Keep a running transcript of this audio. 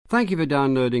Thank you for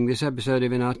downloading this episode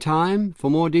of In Our Time. For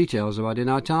more details about In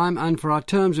Our Time and for our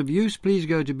terms of use, please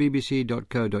go to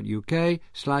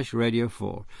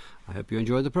bbc.co.uk/radio4. I hope you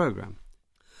enjoy the programme.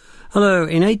 Hello.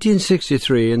 In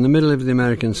 1863, in the middle of the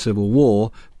American Civil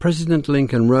War, President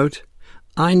Lincoln wrote,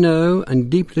 "I know and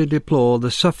deeply deplore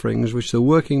the sufferings which the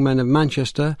working men of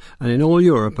Manchester and in all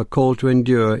Europe are called to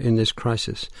endure in this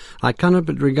crisis. I cannot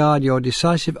but regard your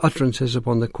decisive utterances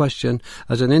upon the question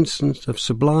as an instance of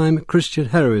sublime Christian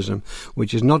heroism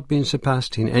which has not been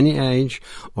surpassed in any age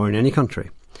or in any country."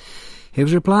 He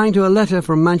was replying to a letter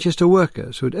from Manchester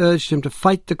workers who had urged him to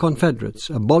fight the Confederates,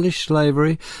 abolish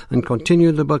slavery, and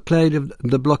continue the blockade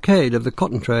of the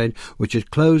cotton trade which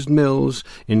had closed mills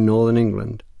in northern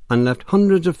England and left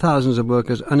hundreds of thousands of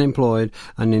workers unemployed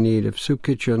and in need of soup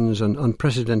kitchens and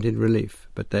unprecedented relief.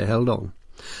 But they held on.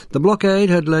 The blockade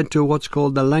had led to what's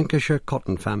called the Lancashire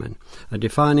Cotton Famine, a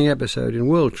defining episode in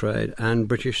world trade and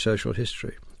British social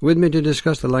history. With me to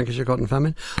discuss the Lancashire Cotton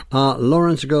Famine are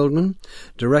Lawrence Goldman,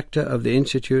 Director of the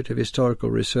Institute of Historical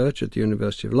Research at the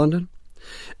University of London,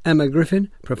 Emma Griffin,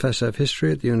 Professor of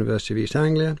History at the University of East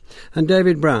Anglia, and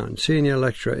David Brown, Senior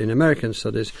Lecturer in American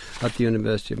Studies at the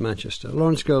University of Manchester.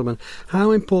 Lawrence Goldman,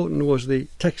 how important was the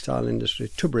textile industry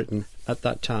to Britain at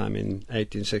that time in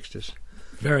 1860s?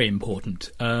 Very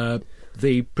important.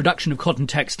 The production of cotton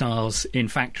textiles in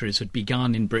factories had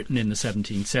begun in Britain in the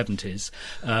 1770s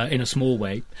in a small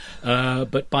way,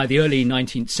 but by the early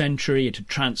 19th century it had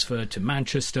transferred to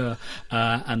Manchester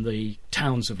and the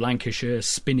towns of Lancashire,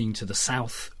 spinning to the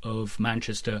south of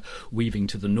Manchester, weaving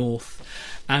to the north.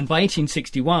 And by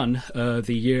 1861,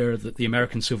 the year that the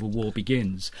American Civil War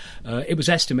begins, it was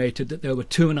estimated that there were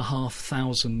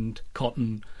 2,500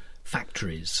 cotton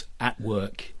factories at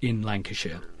work in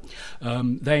Lancashire.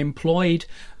 They employed,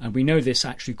 and we know this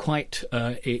actually quite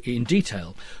in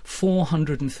detail,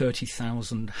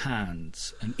 430,000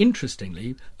 hands. And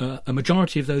interestingly, a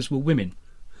majority of those were women.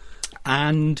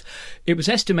 And it was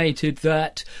estimated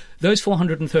that those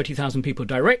 430,000 people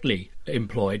directly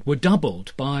employed were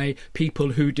doubled by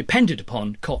people who depended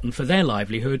upon cotton for their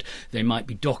livelihood. They might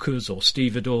be dockers or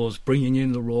stevedores bringing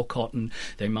in the raw cotton.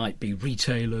 They might be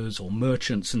retailers or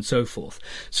merchants and so forth.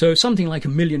 So something like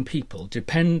 1 million people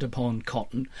depend upon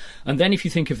cotton. And then if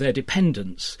you think of their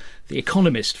dependents, The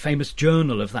Economist, famous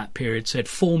journal of that period, said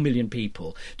 4 million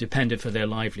people depended for their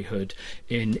livelihood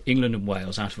in England and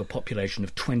Wales out of a population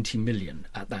of 20 million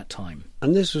at that time.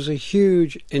 And this was a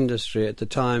huge industry at the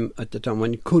time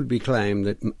when it could be claimed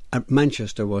that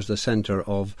Manchester was the centre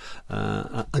of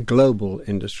a global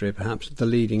industry, perhaps the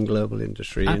leading global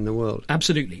industry in the world.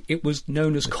 Absolutely. It was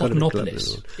known as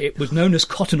Cottonopolis. It was known as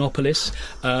Cottonopolis.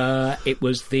 It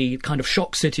was the kind of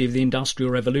shock city of the Industrial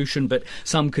Revolution, but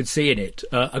some could see in it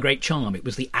a great charm. It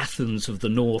was the Athens of the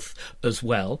North as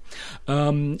well.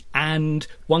 And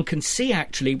one can see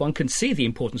the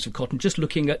importance of cotton just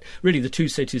looking at really the two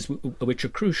cities which are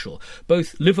crucial.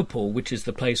 Both Liverpool, which is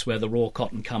the place where the raw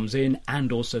cotton comes in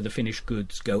and also the finished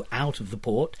goods go out of the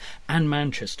port, and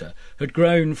Manchester had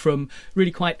grown from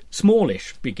really quite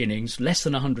smallish beginnings, less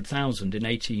than 100,000 in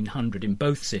 1800 in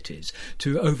both cities,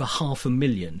 to over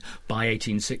 500,000 by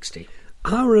 1860.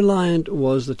 How reliant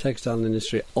was the textile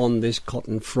industry on this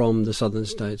cotton from the southern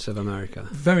states of America?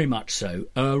 Very much so.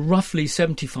 Roughly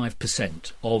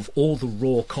 75% of all the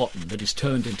raw cotton that is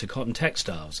turned into cotton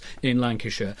textiles in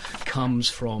Lancashire comes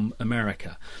from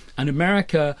America. And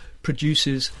America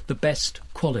produces the best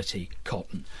quality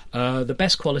cotton. The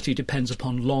best quality depends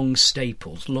upon long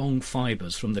staples, long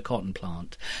fibres from the cotton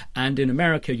plant. And in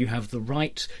America you have the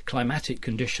right climatic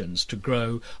conditions to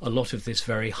grow a lot of this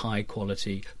very high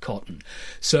quality cotton.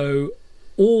 So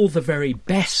all the very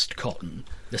best cotton,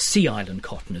 the Sea Island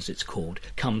cotton as it's called,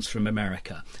 comes from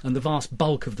America, and the vast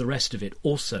bulk of the rest of it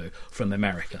also from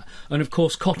America. And of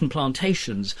course cotton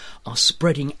plantations are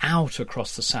spreading out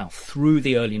across the South through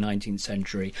the early 19th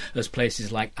century as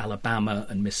places like Alabama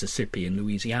and Mississippi and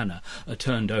Louisiana are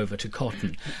turned over to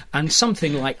cotton. And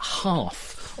something like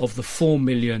half of the 4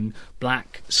 million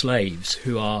black slaves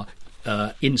who are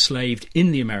enslaved in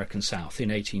the American South in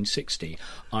 1860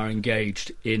 are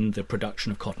engaged in the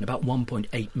production of cotton, about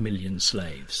 1.8 million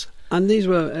slaves. And these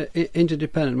were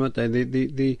interdependent, weren't they?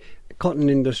 The cotton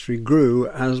industry grew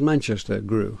as Manchester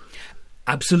grew.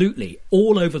 Absolutely.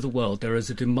 All over the world there is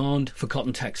a demand for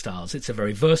cotton textiles. It's a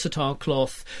very versatile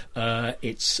cloth.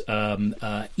 It's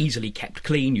easily kept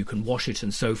clean. You can wash it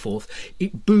and so forth.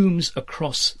 It booms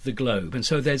across the globe. And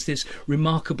so there's this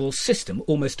remarkable system,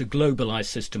 almost a globalised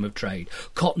system of trade.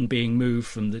 Cotton being moved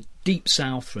from the deep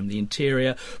south, from the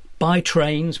interior, by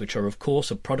trains, which are, of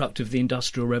course, a product of the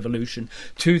Industrial Revolution,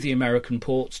 to the American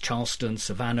ports, Charleston,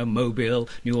 Savannah, Mobile,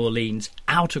 New Orleans,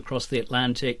 out across the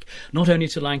Atlantic, not only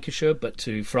to Lancashire, but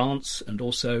to France and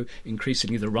also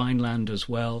increasingly the Rhineland as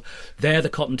well. There the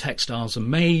cotton textiles are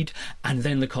made, and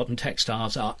then the cotton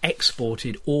textiles are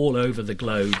exported all over the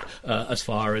globe, as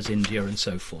far as India and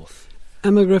so forth.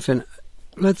 Emma Griffin,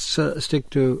 let's stick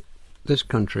to this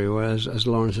country, where, as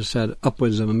Lawrence has said,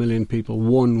 upwards of 1 million people,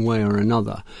 one way or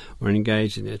another, were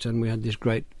engaged in it, and we had this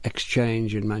great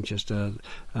exchange in Manchester,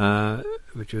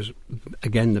 which was,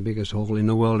 again, the biggest hall in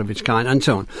the world of its kind, and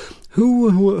so on.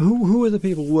 Who are the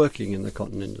people working in the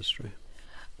cotton industry?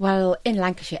 Well, in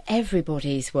Lancashire,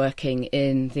 everybody's working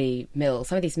in the mills.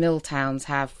 Some of these mill towns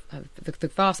have the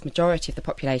vast majority of the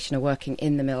population are working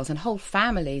in the mills, and whole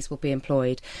families will be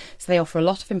employed. So they offer a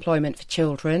lot of employment for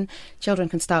children. Children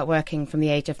can start working from the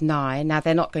age of 9. Now,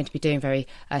 they're not going to be doing very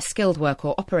skilled work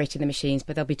or operating the machines,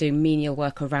 but they'll be doing menial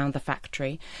work around the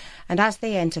factory. And as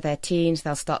they enter their teens,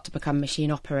 they'll start to become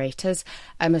machine operators.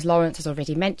 As Lawrence has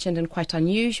already mentioned, and quite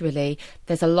unusually,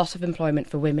 there's a lot of employment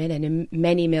for women, and in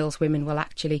many mills, women will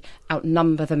actually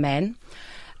outnumber the men.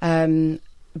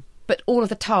 But all of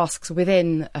the tasks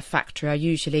within a factory are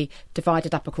usually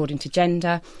divided up according to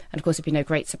gender. And of course, it'd be no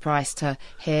great surprise to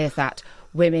hear that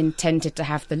women tended to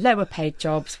have the lower paid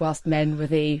jobs, whilst men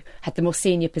had the more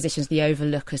senior positions, the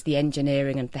overlookers, the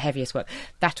engineering and the heaviest work.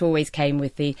 That always came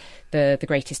with the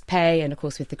greatest pay and, of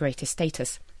course, with the greatest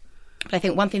status. But I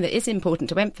think one thing that is important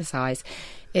to emphasise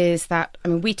is that,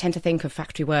 we tend to think of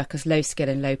factory work as low skill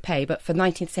and low pay, but for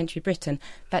 19th century Britain,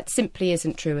 that simply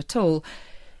isn't true at all.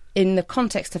 In the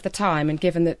context of the time, and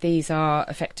given that these are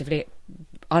effectively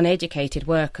uneducated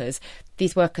workers,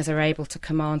 these workers are able to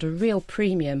command a real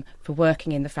premium for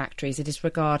working in the factories. It is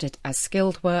regarded as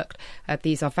skilled work.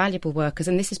 These are valuable workers,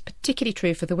 and this is particularly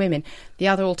true for the women. The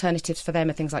other alternatives for them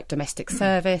are things like domestic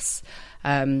service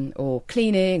or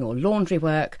cleaning or laundry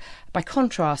work. By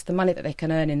contrast, the money that they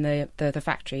can earn in the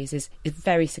factories is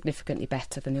very significantly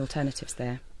better than the alternatives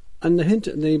there. And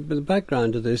the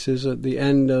background of this is at the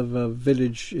end of a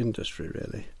village industry,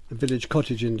 really. A village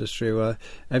cottage industry where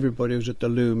everybody was at the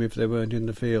loom if they weren't in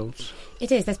the fields.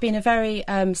 It is. There's been a very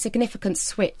significant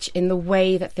switch in the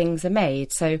way that things are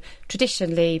made. So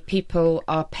traditionally, people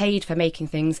are paid for making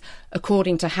things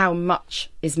according to how much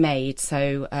is made.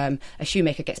 So a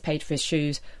shoemaker gets paid for his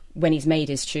shoes when he's made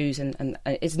his shoes, and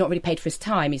is not really paid for his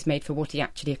time. He's made for what he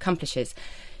actually accomplishes.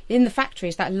 In the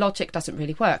factories, that logic doesn't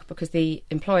really work because the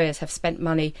employers have spent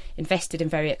money, invested in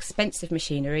very expensive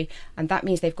machinery, and that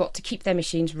means they've got to keep their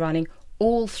machines running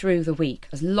all through the week,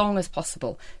 as long as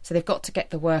possible. So they've got to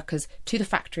get the workers to the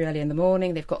factory early in the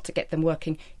morning, they've got to get them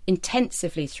working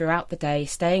intensively throughout the day,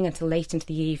 staying until late into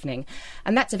the evening.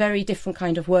 And that's a very different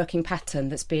kind of working pattern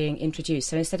that's being introduced.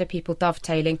 So instead of people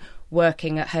dovetailing,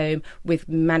 working at home with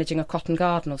managing a cotton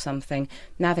garden or something,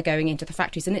 now they're going into the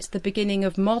factories. And it's the beginning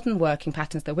of modern working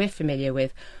patterns that we're familiar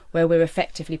with, where we're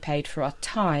effectively paid for our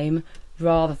time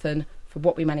rather than for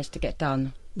what we manage to get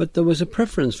done. But there was a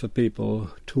preference for people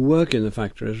to work in the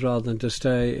factories rather than to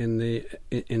stay in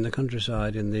the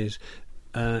countryside in these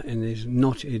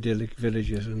not idyllic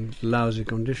villages and lousy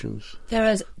conditions.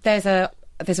 There's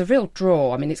a real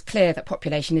draw. It's clear that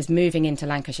population is moving into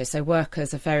Lancashire, so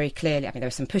workers are very clearly. There are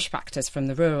some push factors from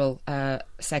the rural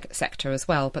sector as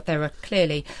well, but there are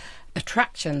clearly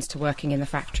attractions to working in the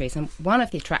factories, and one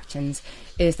of the attractions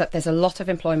is that there's a lot of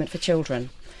employment for children.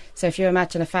 So if you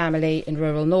imagine a family in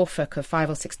rural Norfolk of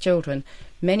 5 or 6 children,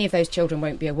 many of those children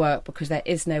won't be at work because there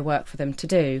is no work for them to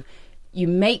do. You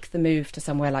make the move to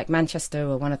somewhere like Manchester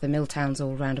or one of the mill towns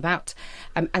all round about,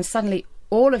 and suddenly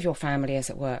all of your family is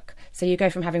at work. So you go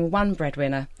from having one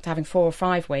breadwinner to having 4 or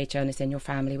 5 wage earners in your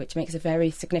family, which makes a very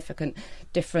significant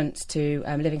difference to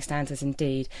living standards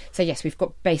indeed. So yes, we've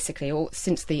got basically,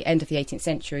 since the end of the 18th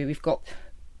century, we've got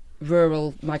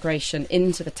rural migration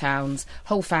into the towns.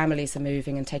 Whole families are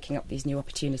moving and taking up these new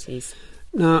opportunities.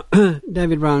 Now,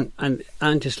 David Brown, and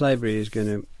slavery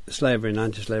and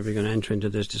anti-slavery are going to enter into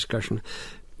this discussion.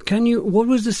 What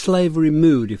was the slavery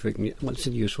mood, what's a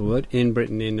useful word, in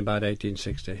Britain in about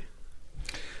 1860?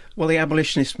 Well, the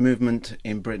abolitionist movement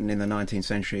in Britain in the 19th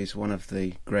century is one of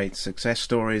the great success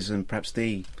stories, and perhaps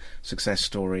the success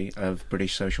story of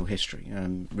British social history,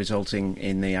 resulting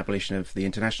in the abolition of the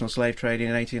international slave trade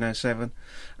in 1807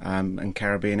 and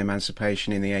Caribbean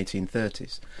emancipation in the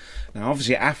 1830s. Now,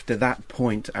 obviously, after that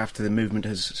point, after the movement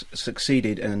has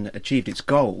succeeded and achieved its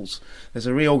goals, there's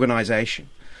a reorganisation.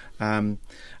 And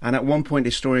at one point,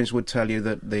 historians would tell you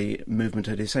that the movement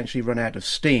had essentially run out of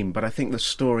steam. But I think the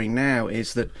story now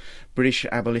is that British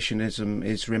abolitionism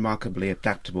is remarkably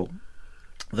adaptable.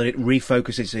 that it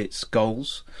refocuses its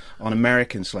goals on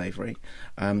American slavery.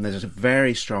 There's a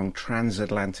very strong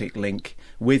transatlantic link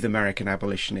with American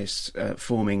abolitionists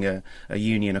forming a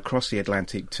union across the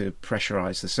Atlantic to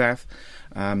pressurise the South.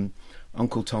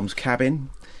 Uncle Tom's Cabin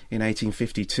in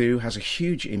 1852 has a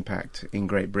huge impact in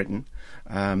Great Britain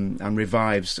and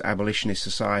revives abolitionist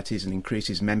societies and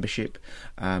increases membership.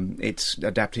 It's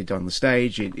adapted on the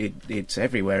stage. It's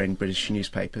everywhere in British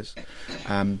newspapers.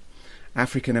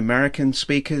 African American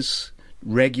speakers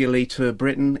regularly tour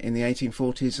Britain in the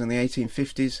 1840s and the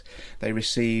 1850s. They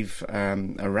receive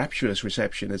a rapturous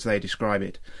reception, as they describe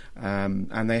it,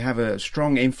 and they have a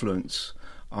strong influence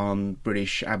on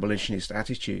British abolitionist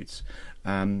attitudes.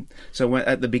 So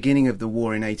at the beginning of the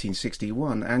war in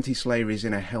 1861, anti-slavery is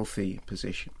in a healthy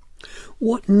position.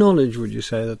 What knowledge would you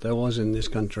say that there was in this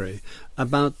country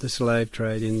about the slave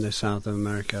trade in the South of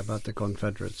America, about the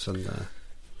Confederates and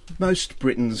Most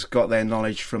Britons got their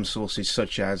knowledge from sources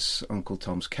such as Uncle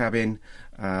Tom's Cabin,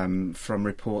 from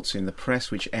reports in the press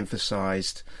which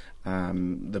emphasised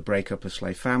the breakup of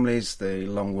slave families, the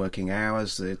long working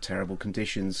hours, the terrible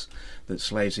conditions that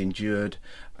slaves endured.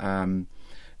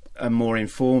 A more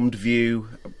informed view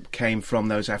came from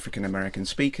those African American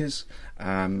speakers.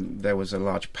 There was a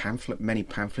large pamphlet, many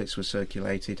pamphlets were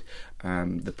circulated.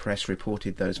 The press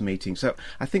reported those meetings. So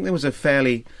I think there was a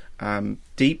fairly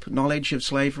deep knowledge of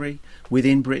slavery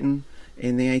within Britain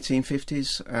in the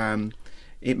 1850s.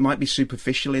 It might be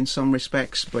superficial in some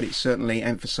respects, but it certainly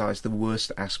emphasised the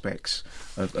worst aspects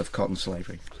of cotton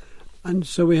slavery. And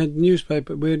so we had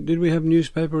newspaper. Did we have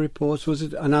newspaper reports? Was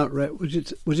it an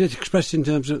outrage? Was it expressed in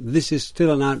terms of this is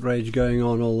still an outrage going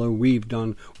on, although we've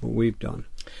done what we've done?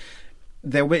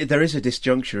 There is a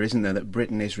disjuncture, isn't there, that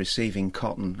Britain is receiving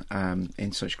cotton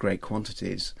in such great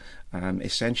quantities,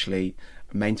 essentially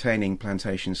maintaining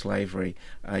plantation slavery,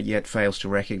 yet fails to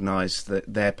recognise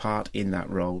their part in that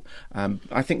role.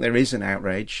 I think there is an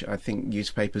outrage. I think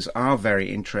newspapers are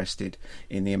very interested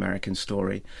in the American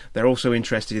story. They're also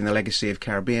interested in the legacy of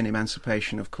Caribbean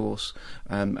emancipation, of course,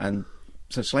 and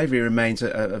so slavery remains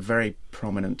a very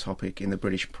prominent topic in the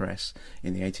British press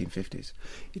in the 1850s.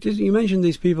 You mentioned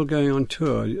these people going on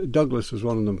tour. Douglas was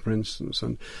one of them, for instance,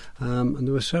 and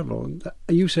there were several.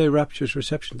 You say rapturous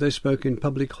reception. They spoke in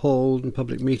public halls and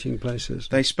public meeting places.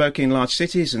 They spoke in large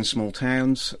cities and small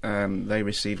towns. They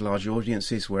received large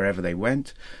audiences wherever they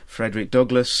went. Frederick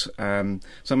Douglass,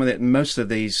 most of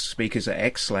these speakers are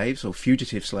ex-slaves or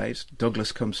fugitive slaves.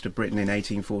 Douglass comes to Britain in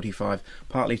 1845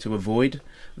 partly to avoid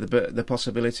the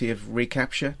possibility of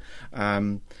recapture.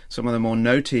 Some of the more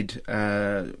noted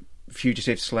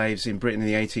fugitive slaves in Britain in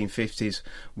the 1850s,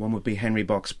 one would be Henry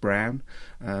Box Brown,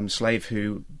 slave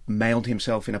who mailed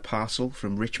himself in a parcel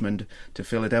from Richmond to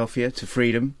Philadelphia to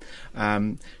freedom,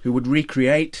 who would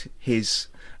recreate his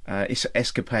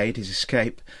escapade, his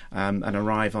escape, and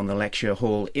arrive on the lecture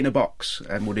hall in a box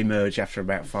and would emerge after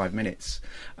about 5 minutes.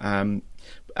 And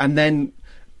then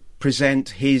present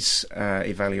his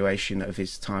evaluation of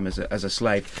his time as a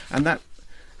slave, and that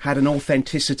had an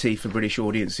authenticity for British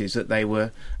audiences that they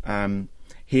were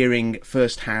hearing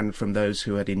firsthand from those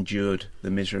who had endured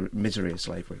the misery of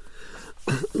slavery.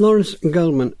 Lawrence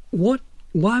Goldman, why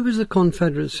was the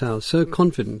Confederate South so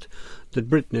confident that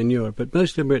Britain and Europe, but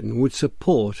mostly Britain, would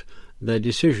support their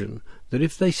decision that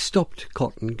if they stopped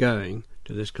cotton going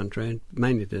to this country, and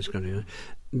mainly to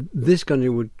this country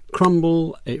would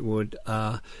crumble, it would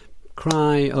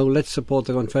cry, oh, let's support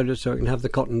the Confederates so we can have the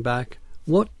cotton back?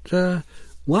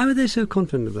 Why were they so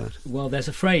confident of that? Well, there's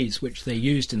a phrase which they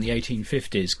used in the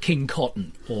 1850s, King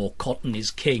Cotton, or Cotton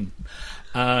is King.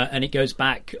 And it goes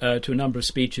back to a number of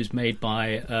speeches made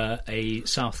by a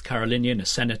South Carolinian, a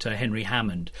Senator, Henry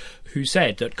Hammond, who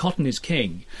said that cotton is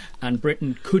king and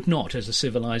Britain could not, as a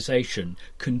civilization,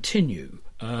 continue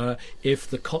if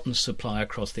the cotton supply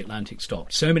across the Atlantic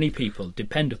stopped. So many people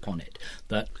depend upon it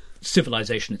that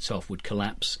civilization itself would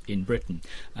collapse in Britain,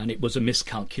 and it was a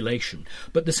miscalculation.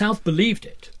 But the South believed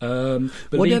it.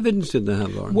 What evidence did they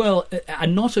have, Lawrence? Well,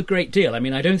 and not a great deal. I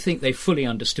mean, I don't think they fully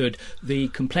understood the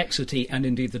complexity and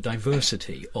indeed the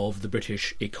diversity of the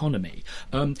British economy.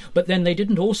 But then they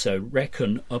didn't also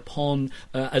reckon upon,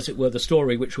 as it were, the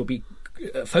story which will be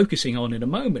focusing on in a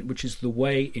moment, which is the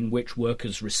way in which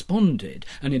workers responded,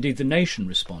 and indeed the nation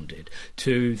responded,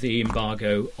 to the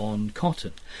embargo on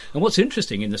cotton. And what's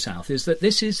interesting in the South is that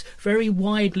this is very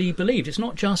widely believed. It's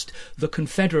not just the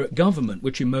Confederate government,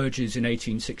 which emerges in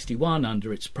 1861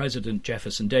 under its president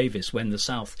Jefferson Davis when the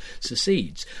South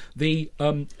secedes. The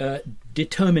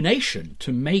determination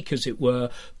to make, as it were,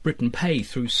 Britain pay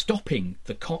through stopping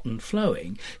the cotton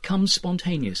flowing comes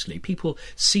spontaneously. People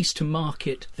ceased to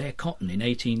market their cotton in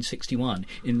 1861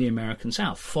 in the American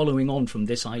South, following on from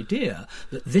this idea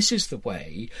that this is the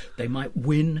way they might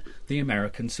win the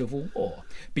American Civil War.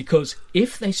 Because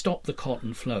if they stop the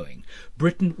cotton flowing,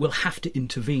 Britain will have to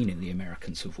intervene in the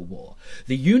American Civil War.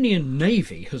 The Union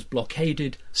Navy has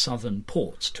blockaded southern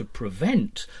ports to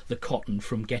prevent the cotton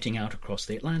from getting out across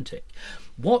the Atlantic.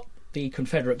 What the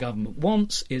Confederate government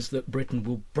wants is that Britain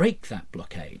will break that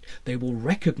blockade. They will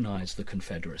recognise the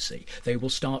Confederacy. They will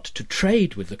start to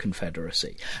trade with the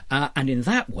Confederacy. And in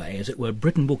that way, as it were,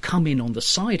 Britain will come in on the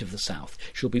side of the South.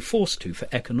 She'll be forced to for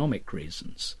economic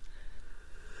reasons.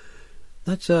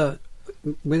 It's a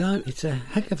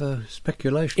heck of a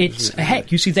speculation. It's a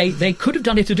heck. You see, they could have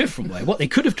done it a different way. What they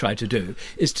could have tried to do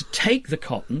is to take the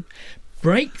cotton,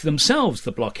 break themselves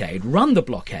the blockade, run the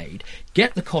blockade,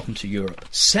 get the cotton to Europe,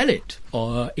 sell it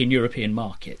in European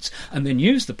markets, and then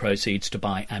use the proceeds to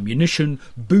buy ammunition,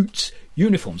 boots,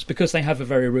 uniforms, because they have a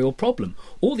very real problem.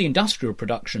 All the industrial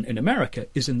production in America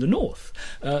is in the north.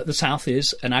 The south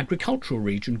is an agricultural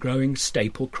region growing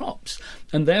staple crops,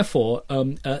 and therefore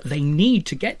they need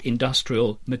to get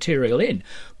industrial material in,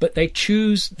 but they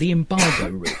choose the embargo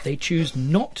route. They choose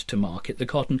not to market the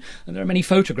cotton, and there are many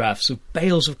photographs of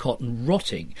bales of cotton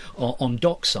rotting on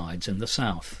docksides in the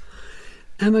south.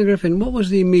 Emma Griffin, what was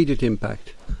the immediate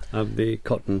impact of the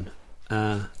cotton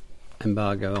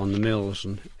embargo on the mills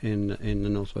and in the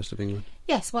northwest of England?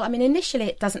 Yes, well, I mean, initially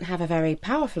it doesn't have a very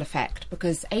powerful effect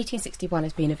because 1861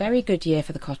 has been a very good year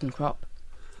for the cotton crop.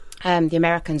 The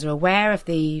Americans are aware of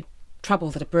the trouble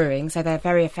that are brewing, so they're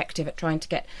very effective at trying to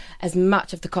get as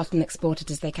much of the cotton exported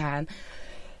as they can.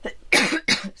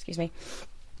 Excuse me.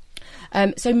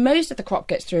 So most of the crop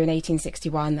gets through in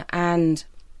 1861, and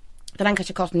the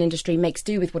Lancashire cotton industry makes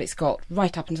do with what it's got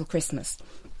right up until Christmas.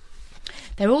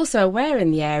 They're also aware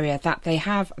in the area that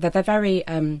they're very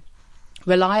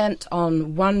reliant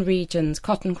on one region's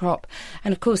cotton crop,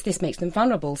 and of course this makes them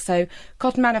vulnerable. So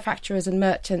cotton manufacturers and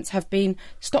merchants have been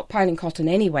stockpiling cotton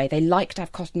anyway. They like to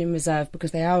have cotton in reserve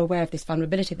because they are aware of this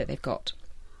vulnerability that they've got.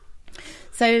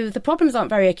 So the problems aren't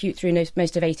very acute through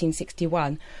most of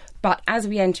 1861, but as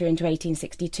we enter into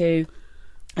 1862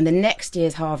 and the next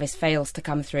year's harvest fails to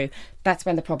come through, that's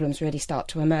when the problems really start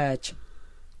to emerge.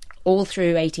 All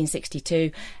through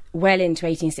 1862, well into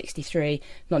 1863,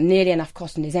 not nearly enough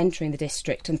cotton is entering the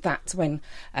district, and that's when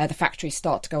the factories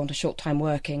start to go on to short-time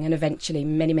working, and eventually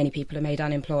many, many people are made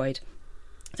unemployed.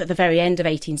 So at the very end of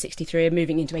 1863 and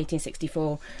moving into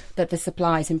 1864, that the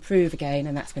supplies improve again,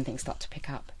 and that's when things start to pick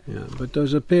up. Yeah, but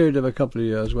there's a period of a couple of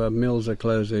years where mills are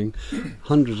closing,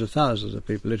 hundreds of thousands of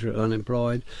people literally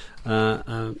unemployed.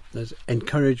 There's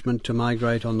encouragement to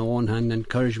migrate on the one hand,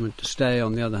 encouragement to stay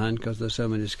on the other hand, because there's so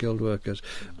many skilled workers.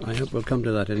 I hope we'll come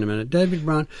to that in a minute. David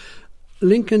Brown,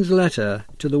 Lincoln's letter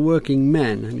to the working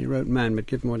men, and he wrote men, but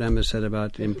given what Emma said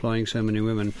about employing so many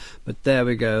women, but there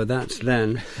we go, that's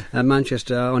then.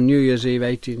 Manchester on New Year's Eve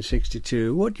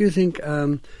 1862. What do you think?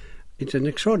 It's an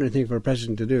extraordinary thing for a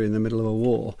president to do in the middle of a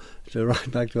war, to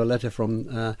write back to a letter from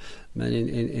men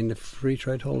in the Free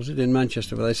Trade Hall, is it in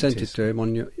Manchester, where they sent it to him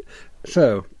on New...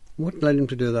 So, what led him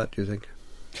to do that, do you think?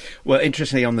 Well,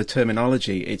 interestingly, on the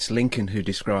terminology, it's Lincoln who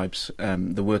describes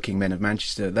the working men of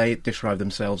Manchester. They describe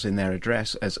themselves in their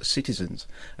address as citizens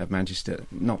of Manchester,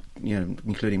 not,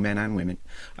 including men and women.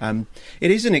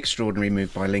 It is an extraordinary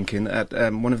move by Lincoln at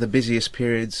one of the busiest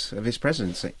periods of his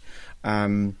presidency.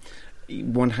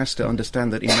 One has to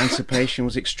understand that emancipation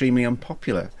was extremely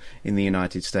unpopular in the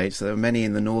United States. There were many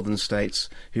in the northern states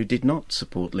who did not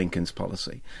support Lincoln's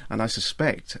policy, and I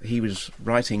suspect he was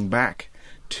writing back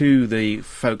to the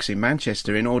folks in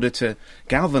Manchester in order to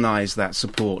galvanise that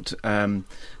support.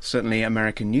 Certainly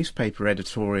American newspaper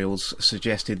editorials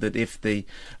suggested that if the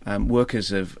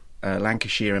workers of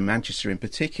Lancashire and Manchester in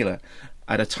particular,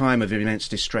 at a time of immense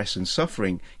distress and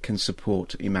suffering, can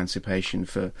support emancipation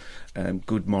for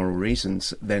good moral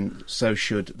reasons, then so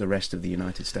should the rest of the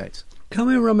United States. Can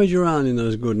we rummage around in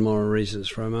those good moral reasons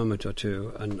for a moment or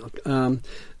two? And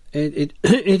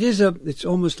it's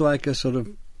almost like a sort of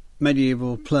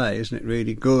medieval play, isn't it?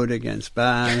 Really, good against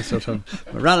bad, sort of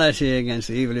morality against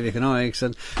the evil of economics,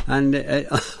 and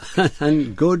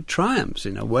good triumphs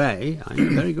in a way, in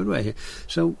a very good way.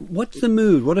 So, what's the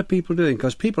mood? What are people doing?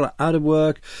 Because people are out of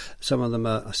work. Some of them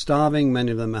are starving.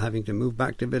 Many of them are having to move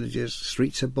back to villages.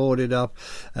 Streets are boarded up.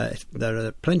 There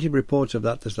are plenty of reports of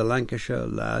that. There's the Lancashire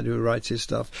lad who writes his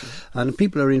stuff, and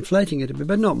people are inflating it a bit,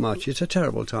 but not much. It's a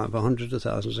terrible time for hundreds of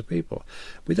thousands of people,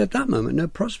 with at that moment no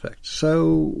prospects.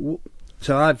 So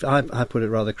I've put it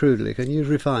rather crudely. Can you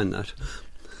refine that?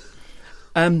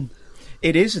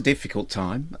 It is a difficult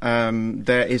time.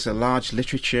 There is a large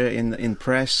literature in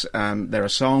press. There are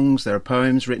songs, there are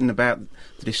poems written about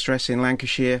the distress in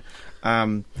Lancashire.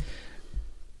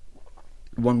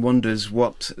 One wonders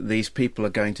what these people are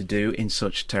going to do in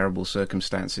such terrible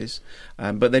circumstances.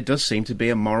 But there does seem to be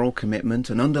a moral commitment,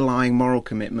 an underlying moral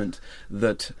commitment,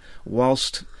 that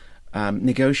whilst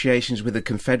negotiations with the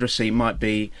Confederacy might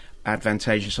be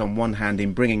advantageous on one hand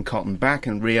in bringing cotton back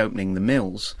and reopening the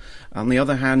mills, on the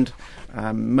other hand,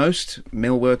 most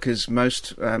mill workers,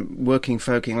 most working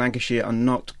folk in Lancashire are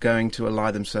not going to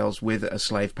ally themselves with a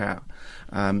slave power.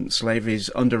 Slavery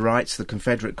underwrites the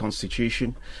Confederate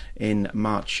Constitution in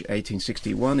March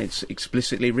 1861. It's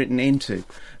explicitly written into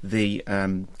the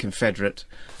Confederate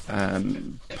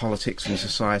politics and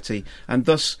society, and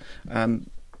thus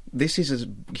this is a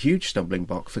huge stumbling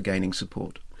block for gaining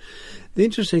support. The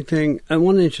interesting thing, and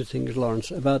one interesting thing,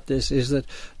 Lawrence, about this is that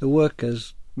the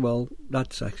workers, well,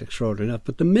 that's extraordinary enough,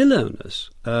 but the mill owners,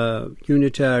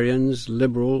 Unitarians,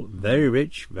 liberal, very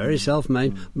rich, very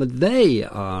self-made, but they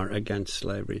are against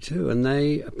slavery too, and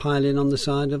they pile in on the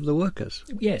side of the workers.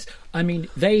 Yes, I mean,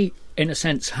 they, in a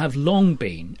sense, have long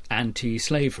been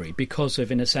anti-slavery because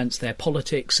of, in a sense, their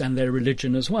politics and their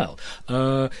religion as well.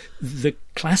 The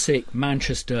classic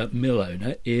Manchester mill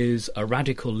owner is a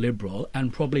radical liberal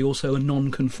and probably also a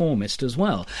non-conformist as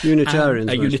well. Unitarian.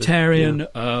 A Unitarian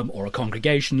or a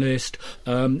Congregationalist,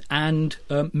 and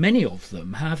many of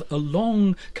them have a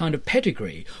long kind of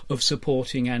pedigree of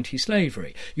supporting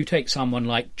anti-slavery. You take someone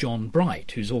like John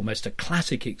Bright, who's almost a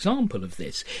classic example of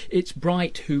this. It's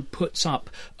Bright who puts up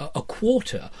a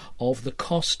quarter of the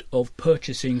cost of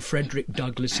purchasing Frederick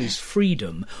Douglass's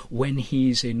freedom when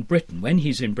he's in Britain. When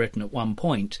he's in Britain at one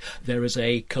point, there is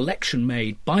a collection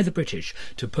made by the British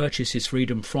to purchase his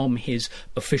freedom from his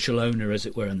official owner, as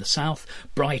it were, in the south.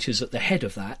 Bright is at the head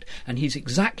of that, and he's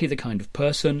exactly the kind of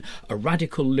person, a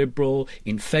radical liberal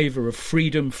in favour of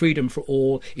freedom for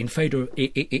all, in favour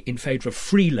of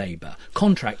free labour,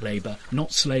 contract labour,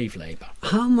 not slave labour.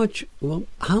 How much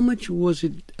was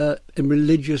it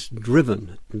religious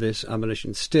driven, this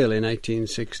abolition, still in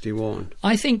 1861?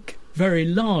 I think very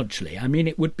largely. I mean,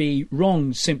 it would be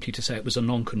wrong simply to say it was a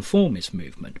nonconformist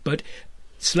movement, but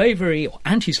slavery or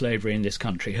anti-slavery in this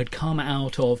country had come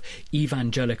out of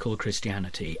evangelical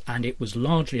Christianity, and it was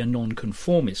largely a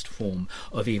nonconformist form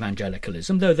of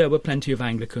evangelicalism, though there were plenty of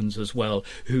Anglicans as well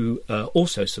who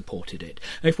also supported it.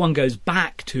 If one goes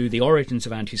back to the origins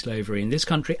of anti-slavery in this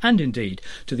country, and indeed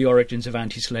to the origins of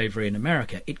anti-slavery in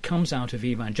America, it comes out of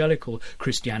evangelical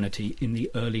Christianity in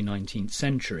the early 19th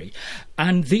century.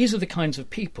 And these are the kinds of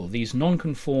people, these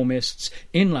nonconformists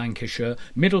in Lancashire,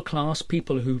 middle class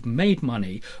people who've made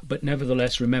money but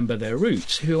nevertheless remember their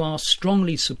roots, who are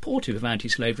strongly supportive of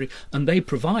anti-slavery, and they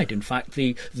provide, in fact,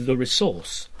 the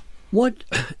resource. What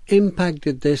impact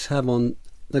did this have on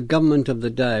the government of the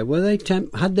day?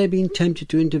 Had they been tempted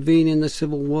to intervene in the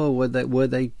Civil War?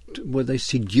 Were they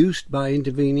seduced by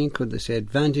intervening? Could they see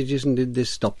advantages, and did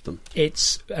this stop them?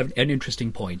 It's an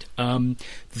interesting point.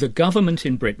 The government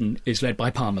in Britain is led by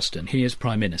Palmerston. He is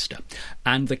Prime Minister.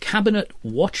 And the Cabinet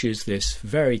watches this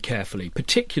very carefully,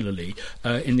 particularly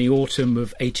in the autumn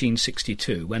of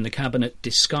 1862, when the Cabinet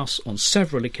discuss on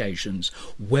several occasions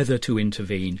whether to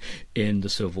intervene in the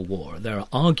Civil War. There are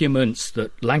arguments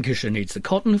that Lancashire needs the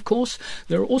cotton, of course.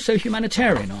 There are also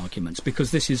humanitarian arguments,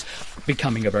 because this is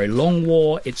becoming a very long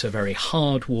war. It's a very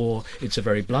hard war, it's a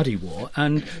very bloody war,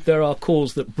 and there are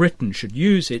calls that Britain should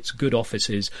use its good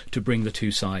offices to bring the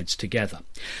two sides together.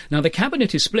 Now, the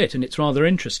Cabinet is split, and it's rather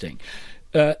interesting.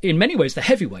 In many ways, the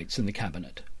heavyweights in the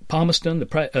Cabinet, Palmerston,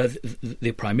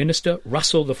 the Prime Minister,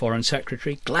 Russell, the Foreign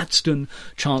Secretary, Gladstone,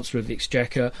 Chancellor of the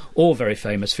Exchequer, all very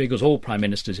famous figures, all Prime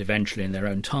Ministers eventually in their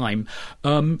own time,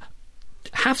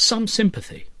 have some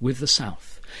sympathy with the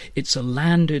South. It's a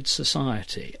landed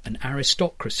society, an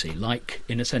aristocracy, like,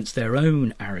 in a sense, their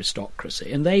own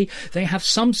aristocracy. And they have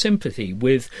some sympathy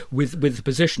with the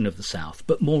position of the South,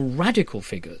 but more radical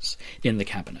figures in the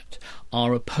Cabinet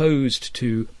are opposed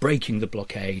to breaking the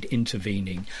blockade,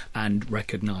 intervening and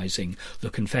recognising the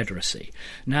Confederacy.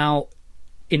 Now,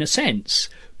 in a sense,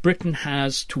 Britain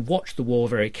has to watch the war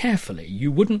very carefully.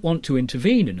 You wouldn't want to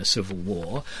intervene in a civil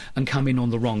war and come in on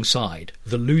the wrong side,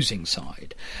 the losing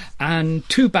side. And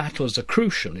two battles are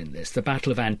crucial in this. The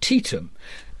Battle of Antietam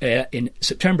in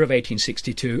September of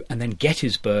 1862 and then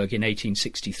Gettysburg in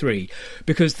 1863,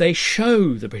 because they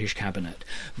show the British Cabinet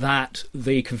that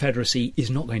the Confederacy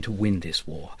is not going to win this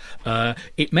war.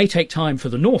 It may take time for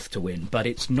the North to win, but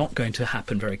it's not going to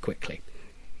happen very quickly.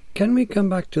 Can we come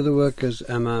back to the workers,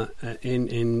 Emma,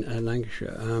 in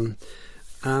Lancashire?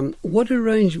 Were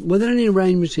there any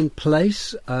arrangements in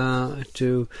place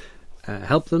to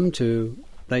help them to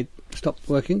they stop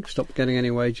working, stop getting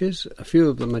any wages? A few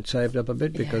of them had saved up a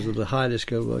bit because of the highly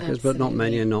skilled workers, but not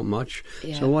many and not much.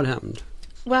 Yeah. So what happened?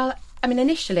 Well, I mean,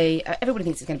 initially, everybody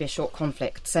thinks it's going to be a short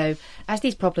conflict. So as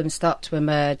these problems start to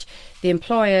emerge, the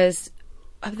employers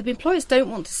don't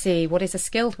want to see what is a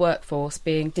skilled workforce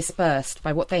being dispersed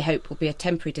by what they hope will be a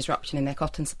temporary disruption in their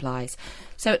cotton supplies.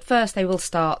 So at first they will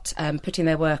start putting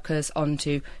their workers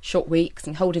onto short weeks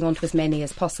and holding on to as many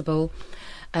as possible.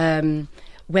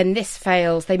 When this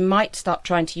fails, they might start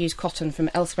trying to use cotton from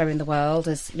elsewhere in the world.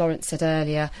 As Lawrence said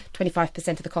earlier, 25%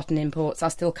 of the cotton imports are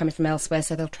still coming from elsewhere,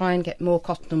 so they'll try and get more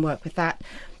cotton and work with that.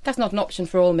 That's not an option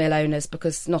for all mill owners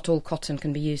because not all cotton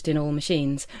can be used in all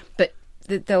machines, but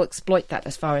they'll exploit that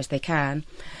as far as they can.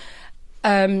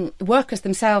 Workers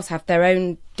themselves have their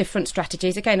own different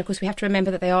strategies. Again, of course, we have to remember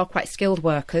that they are quite skilled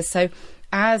workers, so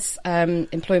as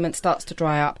employment starts to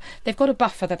dry up, they've got a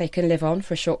buffer that they can live on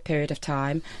for a short period of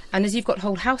time. And as you've got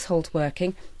whole households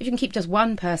working, if you can keep just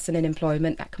one person in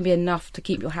employment, that can be enough to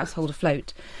keep your household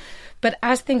afloat. But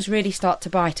as things really start to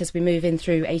bite as we move in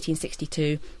through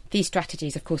 1862, these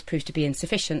strategies, of course, prove to be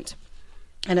insufficient.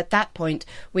 And at that point,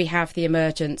 we have the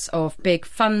emergence of big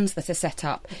funds that are set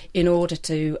up in order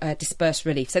to disperse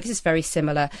relief. So this is very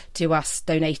similar to us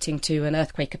donating to an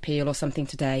earthquake appeal or something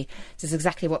today. This is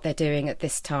exactly what they're doing at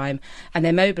this time. And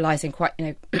they're mobilising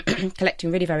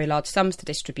collecting really very large sums to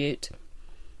distribute.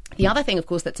 The other thing, of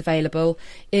course, that's available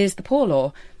is the Poor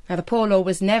Law. Now, the Poor Law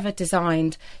was never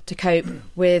designed to cope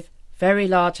with very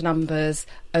large numbers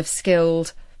of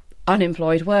skilled,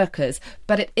 unemployed workers,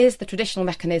 but it is the traditional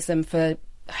mechanism for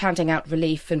handing out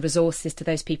relief and resources to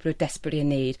those people who are desperately in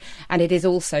need. And it is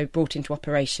also brought into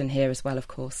operation here as well, of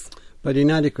course. But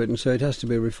inadequate, and so it has to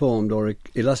be reformed or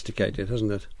elasticated,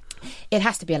 hasn't it? It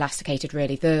has to be elasticated,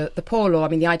 really. The Poor Law, I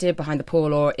mean, the idea behind the Poor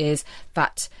Law is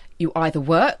that you either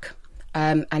work,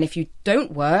 and if you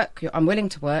don't work, you're unwilling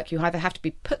to work, you either have to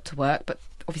be put to work, but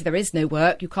obviously there is no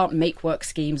work. You can't make work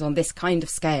schemes on this kind of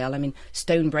scale. I mean,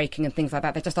 stone breaking and things like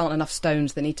that. There just aren't enough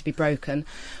stones that need to be broken.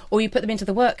 Or you put them into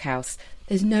the workhouse.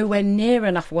 There's nowhere near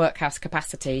enough workhouse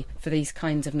capacity for these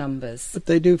kinds of numbers. But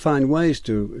they do find ways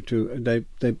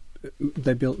they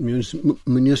built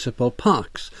municipal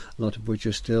parks, a lot of which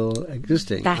are still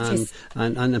existing,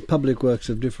 and public works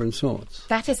of different sorts.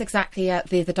 That is exactly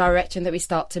the direction that we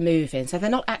start to move in. So they're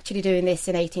not actually doing this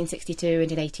in 1862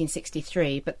 and in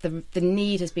 1863, but the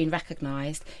need has been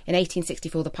recognised. In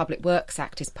 1864, the Public Works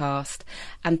Act is passed,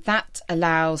 and that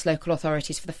allows local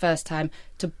authorities for the first time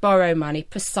to borrow money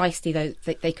precisely though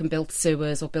they can build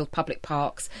sewers or build public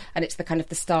parks, and it's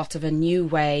the start of a new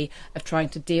way of trying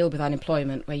to deal with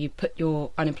unemployment, where you put your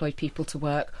unemployed people to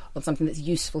work on something that's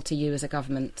useful to you as a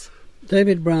government.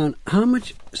 David Brown, how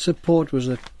much support was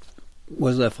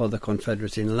there for the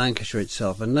Confederacy in Lancashire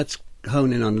itself? And let's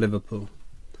hone in on Liverpool.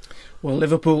 Well,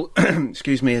 Liverpool,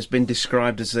 has been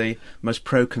described as the most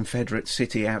pro-Confederate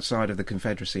city outside of the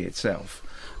Confederacy itself.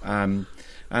 And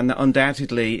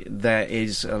undoubtedly there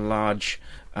is a large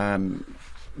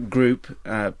group,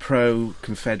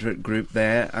 pro-Confederate group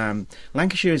there.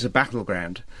 Lancashire is a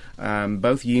battleground.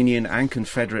 Both Union and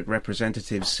Confederate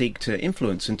representatives seek to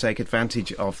influence and take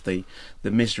advantage of the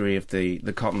misery of the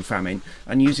Cotton Famine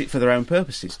and use it for their own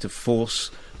purposes, to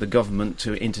force the government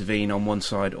to intervene on one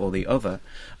side or the other.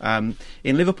 In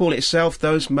Liverpool itself,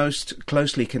 those most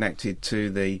closely connected to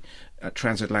the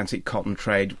transatlantic cotton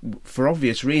trade, for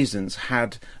obvious reasons,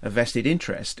 had a vested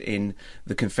interest in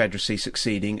the Confederacy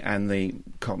succeeding and the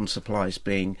cotton supplies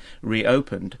being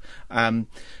reopened.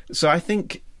 So I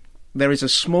think there is a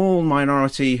small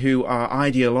minority who are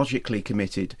ideologically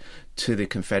committed to the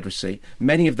Confederacy,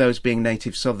 many of those being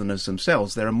native Southerners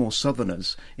themselves. There are more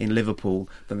Southerners in Liverpool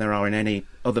than there are in any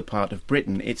other part of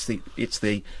Britain. It's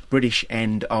the British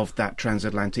end of that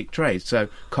transatlantic trade. So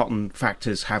cotton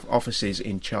factors have offices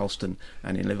in Charleston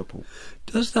and in Liverpool.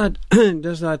 Does that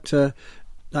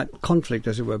conflict,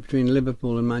 as it were, between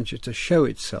Liverpool and Manchester show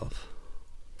itself?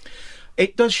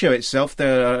 It does show itself.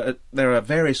 There are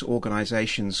various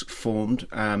organisations formed.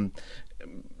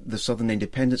 The Southern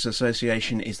Independence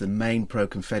Association is the main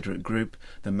pro-Confederate group.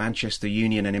 The Manchester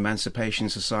Union and Emancipation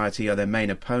Society are their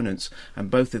main opponents, and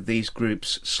both of these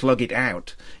groups slug it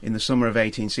out in the summer of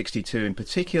 1862 in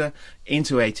particular,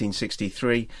 into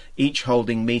 1863, each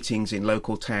holding meetings in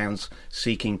local towns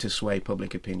seeking to sway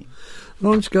public opinion.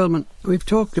 Lawrence Goldman, we've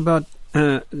talked about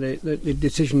the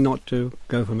decision not to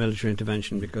go for military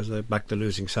intervention because they backed the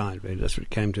losing side, really. That's what it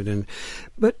came to then.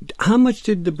 But how much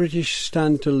did the British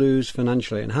stand to lose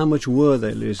financially, and how much were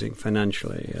they losing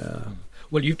financially?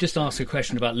 Well, you've just asked a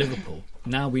question about Liverpool.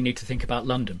 Now we need to think about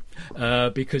London,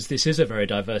 because this is a very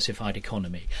diversified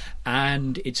economy.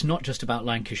 And it's not just about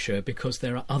Lancashire, because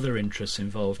there are other interests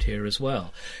involved here as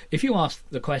well. If you ask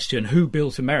the question, who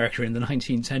built America in the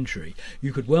 19th century,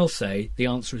 you could well say the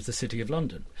answer is the City of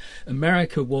London.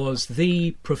 America was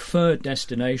the preferred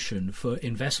destination for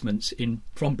investments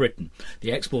from Britain,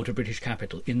 the export of British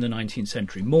capital in the 19th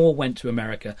century. More went to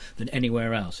America than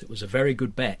anywhere else. It was a very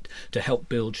good bet to help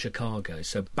build Chicago.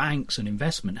 So banks and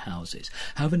investment houses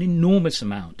have an enormous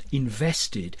amount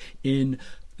invested in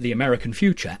the American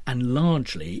future, and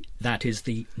largely that is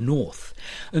the North.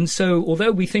 And so,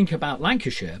 although we think about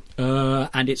Lancashire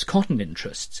and its cotton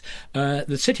interests,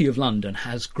 the City of London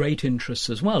has great interests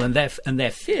as well. And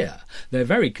their fear, their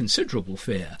very considerable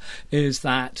fear, is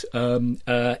that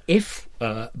if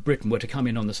Britain were to come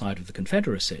in on the side of the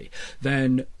Confederacy,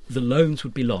 then the loans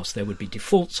would be lost. There would be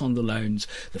defaults on the loans.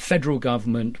 The federal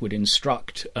government would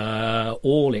instruct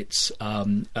all its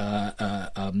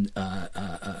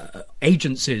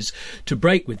agencies to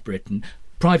break with Britain,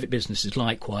 private businesses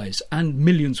likewise, and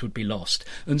millions would be lost.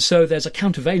 And so there's a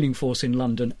countervailing force in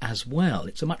London as well.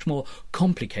 It's a much more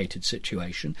complicated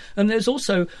situation. And there's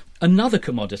also another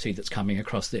commodity that's coming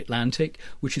across the Atlantic,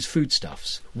 which is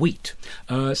foodstuffs, wheat.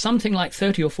 Something like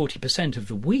 30 or 40% of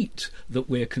the wheat that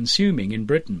we're consuming in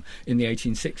Britain in the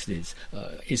 1860s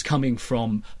is coming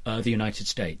from the United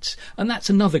States. And that's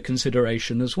another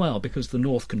consideration as well, because the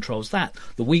North controls that.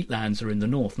 The wheatlands are in the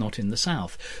North, not in the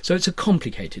South. So it's a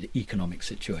complicated economic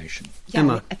situation. Yeah,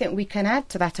 Emma. I think we can add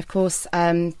to that, of course,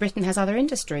 Britain has other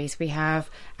industries. We have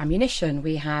ammunition,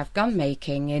 we have gun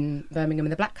making in Birmingham in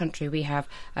the Black Country, we have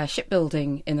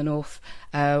shipbuilding in the North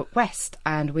West,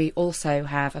 and we also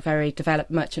have a very developed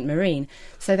merchant marine.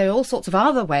 So there are all sorts of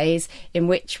other ways in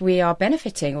which we are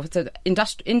benefiting, or the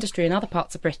industry in other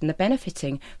parts of Britain are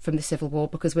benefiting from the Civil War,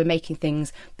 because we're making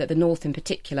things that the North in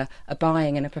particular are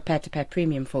buying and are prepared to pay a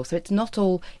premium for. So it's not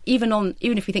all, even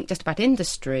if we think just about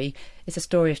industry, it's a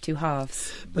story of two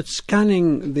halves. But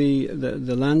scanning the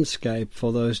landscape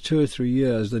for those 2 or 3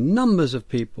 years, the numbers of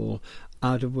people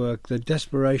out of work, the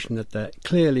desperation that there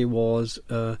clearly was,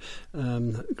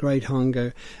 great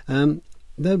hunger.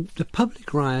 The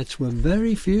public riots were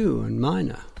very few and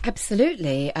minor.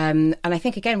 Absolutely. And I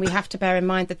think, again, we have to bear in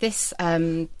mind that this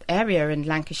area in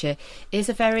Lancashire is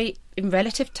a very, in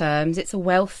relative terms, it's a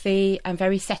wealthy and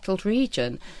very settled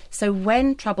region. So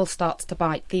when trouble starts to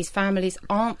bite, these families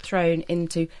aren't thrown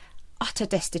into utter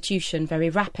destitution very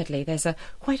rapidly. There's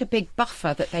quite a big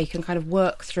buffer that they can kind of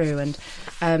work through, and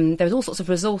there's all sorts of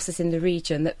resources in the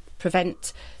region that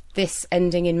prevent this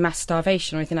ending in mass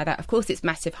starvation or anything like that. Of course, it's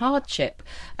massive hardship,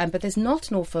 but there's not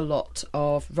an awful lot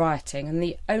of rioting, and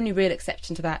the only real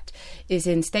exception to that is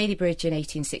in Stalybridge in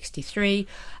 1863,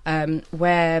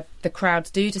 where the crowds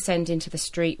do descend into the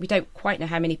street. We don't quite know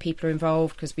how many people are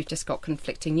involved because we've just got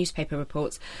conflicting newspaper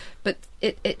reports, but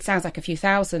it sounds like a few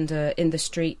thousand in the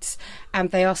streets,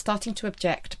 and they are starting to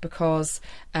object because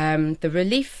the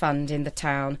relief fund in the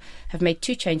town have made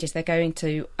two changes. They're going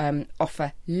to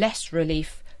offer less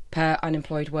relief per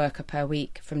unemployed worker per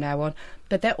week from now on,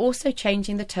 but they're also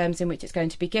changing the terms in which it's going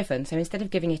to be given. So instead of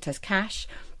giving it as cash,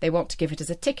 they want to give it as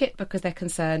a ticket, because they're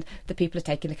concerned that people are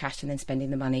taking the cash and then spending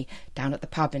the money down at the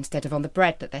pub instead of on the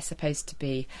bread that they're supposed to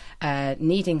be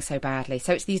needing so badly.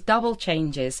 So it's these double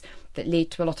changes that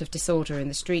lead to a lot of disorder in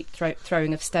the street,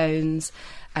 throwing of stones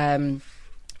at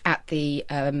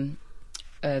those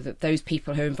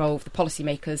people who are involved, the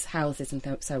policymakers' houses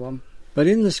and so on. But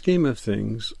in the scheme of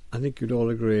things, I think you'd all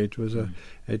agree it was a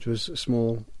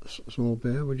small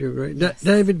beer. Would you agree? Yes.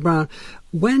 David Brown,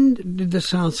 when did the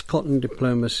South's cotton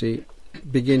diplomacy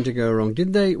begin to go wrong?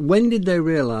 When did they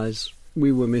realise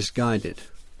we were misguided?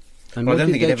 And what did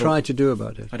they try to do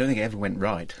about it? I don't think it ever went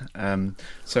right.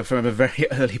 So from a very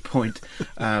early point,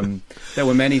 there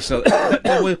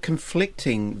were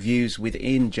conflicting views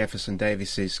within Jefferson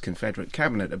Davis's Confederate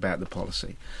cabinet about the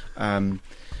policy.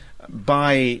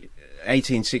 By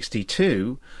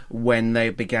 1862, when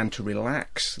they began to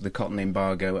relax the cotton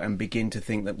embargo and begin to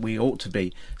think that we ought to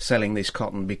be selling this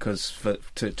cotton because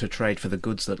to trade for the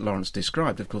goods that Lawrence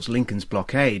described. Of course, Lincoln's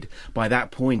blockade by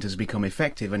that point has become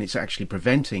effective, and it's actually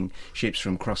preventing ships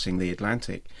from crossing the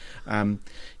Atlantic.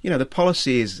 The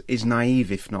policy is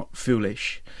naive, if not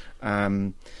foolish,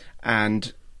 and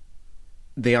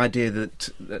the idea that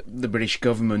the British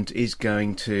government is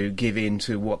going to give in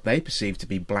to what they perceive to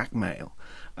be blackmail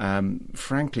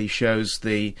frankly shows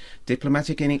the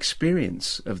diplomatic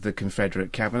inexperience of the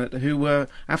Confederate cabinet, who were,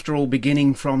 after all,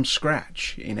 beginning from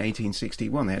scratch in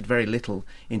 1861. They had very little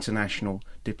international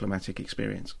diplomatic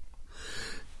experience.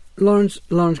 Lawrence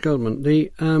Goldman,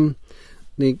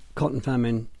 The cotton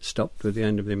famine stopped with the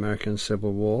end of the American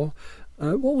Civil War.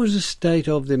 What was the state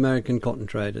of the American cotton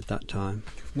trade at that time?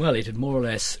 Well, it had more or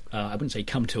less, I wouldn't say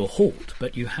come to a halt,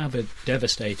 but you have a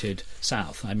devastated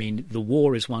South. I mean, the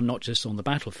war is won not just on the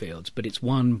battlefields, but it's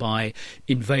won by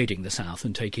invading the South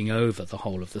and taking over the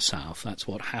whole of the South. That's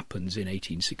what happens in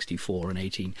 1864 and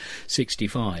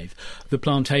 1865. The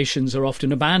plantations are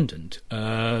often abandoned.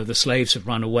 The slaves have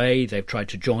run away. They've tried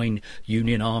to join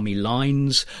Union Army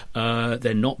lines.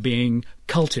 They're not being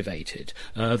cultivated.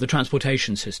 The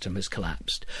transportation system has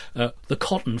collapsed. The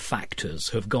cotton factors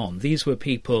have gone. These were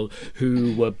people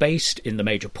who were based in the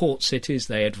major port cities.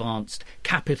 They advanced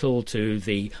capital to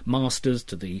the masters,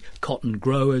 to the cotton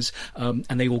growers, and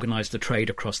they organised the trade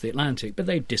across the Atlantic. But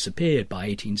they've disappeared by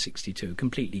 1862,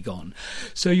 completely gone.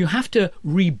 So you have to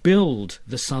rebuild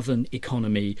the southern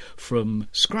economy from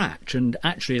scratch. And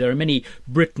actually there are many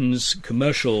Britain's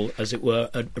commercial, as it were,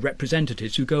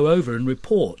 representatives who go over and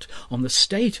report on the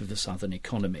state of the southern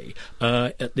economy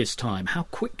at this time. How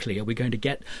quickly are we going to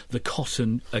get the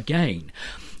cotton again?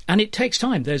 And it takes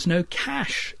time. There's no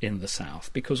cash in the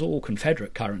South because all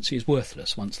Confederate currency is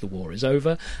worthless once the war is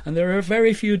over, and there are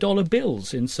very few dollar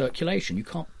bills in circulation. You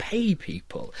can't pay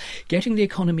people. Getting the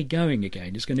economy going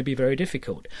again is going to be very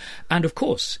difficult. And of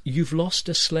course, you've lost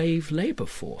a slave labour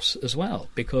force as well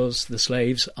because the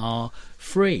slaves are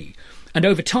free. And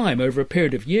over time, over a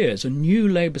period of years, a new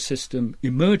labour system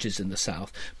emerges in the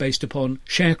South based upon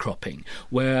sharecropping,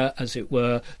 where, as it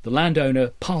were, the landowner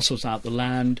parcels out the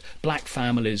land, black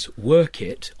families work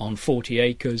it on 40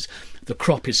 acres, the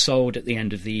crop is sold at the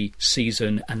end of the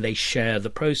season, and they share the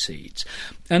proceeds.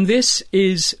 And this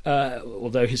is,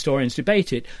 although historians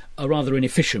debate it, a rather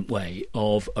inefficient way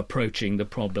of approaching the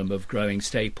problem of growing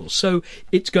staples. So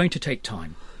it's going to take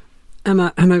time.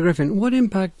 Emma Griffin, what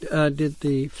impact did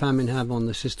the famine have on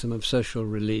the system of social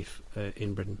relief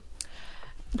in Britain?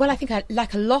 Well, I think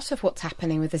like a lot of what's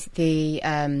happening with the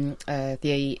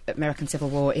American Civil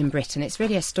War in Britain, it's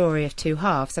really a story of two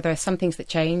halves. So there are some things that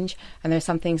change and there are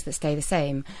some things that stay the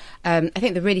same. I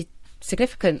think the really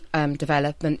significant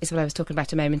development is what I was talking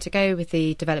about a moment ago with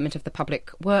the development of the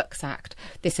Public Works Act.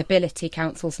 This ability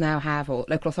councils now have, or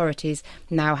local authorities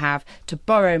now have, to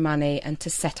borrow money and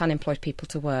to set unemployed people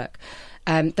to work.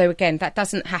 Though again, that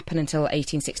doesn't happen until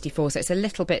 1864, so it's a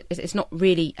little bit, it's not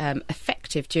really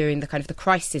effective during the kind of the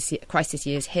crisis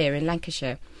years here in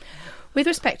Lancashire. With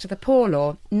respect to the Poor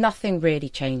Law, nothing really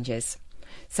changes.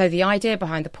 So the idea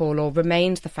behind the Poor Law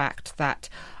remains the fact that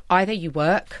either you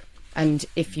work, and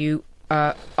if you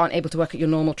aren't able to work at your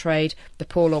normal trade, the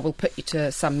Poor Law will put you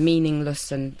to some meaningless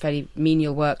and very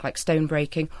menial work like stone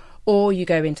breaking, or you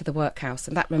go into the workhouse.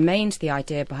 And that remains the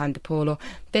idea behind the Poor Law.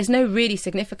 There's no really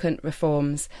significant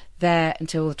reforms there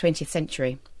until the 20th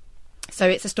century. So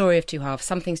it's a story of two halves.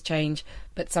 Some things change,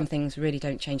 but some things really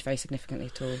don't change very significantly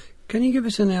at all. Can you give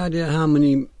us any idea how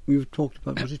many, you've talked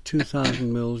about, was it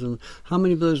 2,000 mills, and how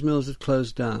many of those mills have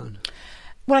closed down?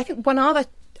 Well, I think one other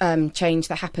change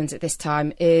that happens at this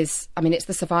time is, it's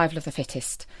the survival of the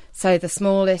fittest. So the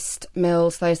smallest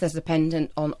mills, those that are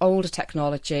dependent on older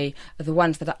technology, are the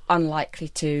ones that are unlikely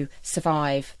to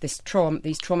survive these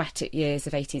traumatic years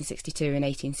of 1862 and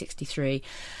 1863.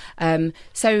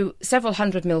 So several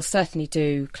hundred mills certainly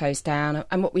do close down,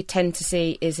 and what we tend to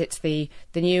see is it's the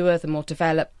newer, the more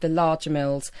developed, the larger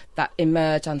mills that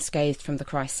emerge unscathed from the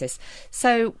crisis.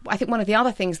 So I think one of the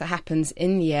other things that happens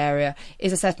in the area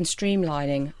is a certain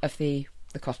streamlining of the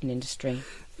cotton industry.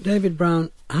 David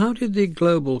Brown, how did the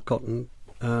global cotton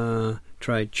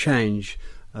trade change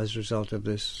as a result of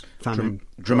this famine?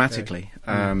 Dramatically.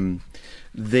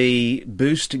 The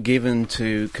boost given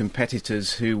to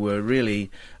competitors who were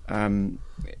really in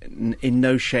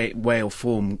no shape, way or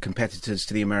form competitors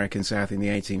to the American South in the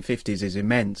 1850s is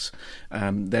immense.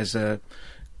 There's a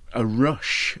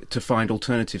rush to find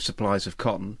alternative supplies of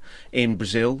cotton in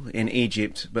Brazil, in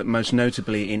Egypt, but most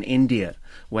notably in India,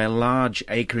 where large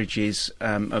acreages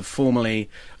of formerly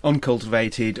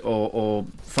uncultivated or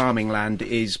farming land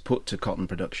is put to cotton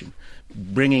production,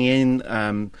 bringing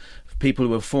in people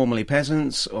who were formerly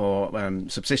peasants or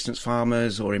subsistence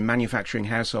farmers or in manufacturing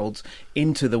households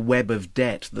into the web of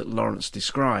debt that Lawrence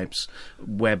describes,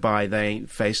 whereby they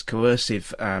faced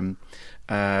coercive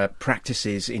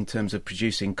practices in terms of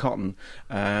producing cotton,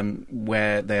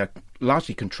 where they are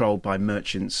largely controlled by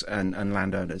merchants and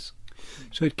landowners.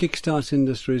 So it kickstarts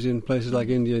industries in places like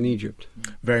India and Egypt.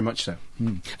 Very much so.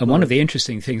 And one of the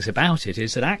interesting things about it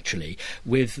is that actually,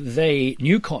 with the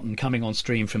new cotton coming on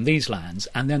stream from these lands,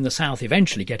 and then the South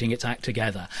eventually getting its act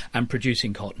together and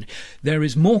producing cotton, there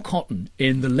is more cotton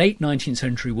in the late 19th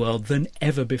century world than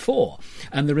ever before.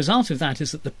 And the result of that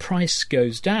is that the price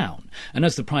goes down. And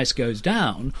as the price goes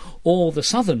down, all the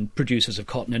southern producers of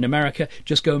cotton in America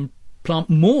just go and plant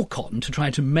more cotton to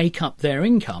try to make up their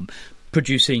income,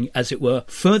 producing, as it were,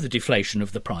 further deflation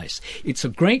of the price. It's a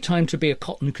great time to be a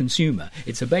cotton consumer.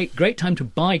 It's a great time to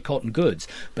buy cotton goods.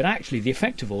 But actually, the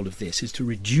effect of all of this is to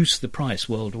reduce the price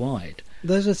worldwide.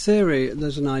 There's a theory,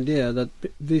 there's an idea that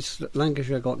this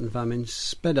Lancashire cotton famine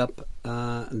sped up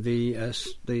the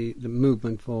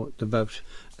movement for the vote,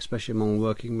 especially among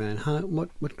working men.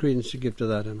 What credence do you give to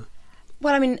that, Emma?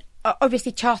 Well, I mean,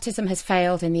 obviously Chartism has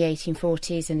failed in the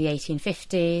 1840s and the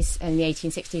 1850s, and in the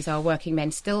 1860s our working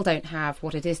men still don't have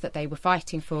what it is that they were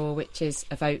fighting for, which is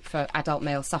a vote for adult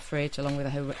male suffrage, along with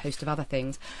a whole host of other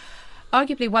things.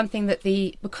 Arguably one thing that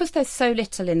because there's so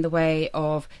little in the way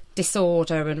of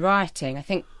disorder and rioting, I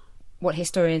think what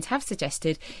historians have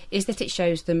suggested is that it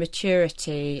shows the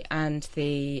maturity and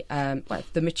the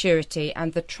maturity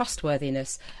and the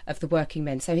trustworthiness of the working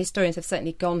men. So historians have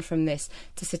certainly gone from this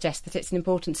to suggest that it's an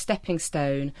important stepping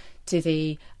stone to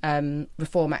the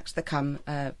reform acts that come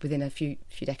within a few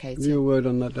decades. Your word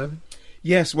on that, David?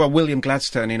 Yes, well, William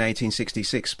Gladstone in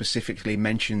 1866 specifically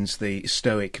mentions the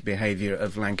stoic behaviour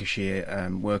of Lancashire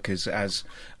workers as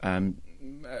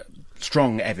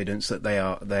strong evidence that they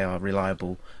are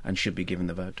reliable and should be given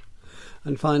the vote.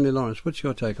 And finally, Lawrence, what's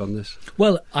your take on this?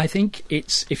 Well, I think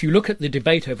if you look at the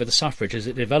debate over the suffrage as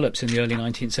it develops in the early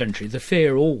 19th century, the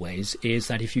fear always is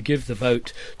that if you give the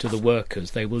vote to the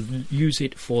workers, they will use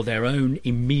it for their own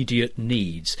immediate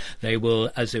needs. They will,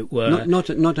 as it were...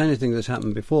 Not anything that's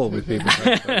happened before with people.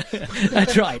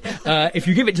 That's right. If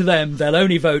you give it to them, they'll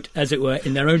only vote, as it were,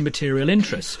 in their own material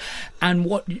interests. And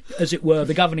what, as it were,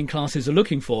 the governing classes are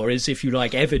looking for is, if you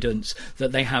like, evidence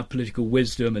that they have political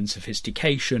wisdom and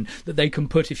sophistication, that they can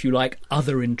put, if you like,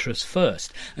 other interests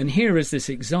first. And here is this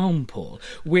example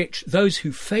which those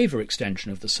who favour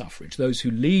extension of the suffrage, those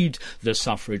who lead the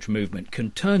suffrage movement,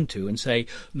 can turn to and say,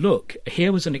 look,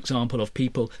 here was an example of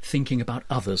people thinking about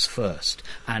others first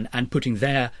and putting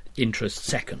their interests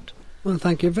second. Well,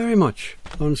 thank you very much,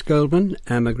 Lawrence Goldman,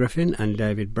 Emma Griffin and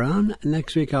David Brown.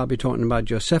 Next week I'll be talking about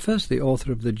Josephus, the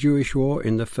author of the Jewish War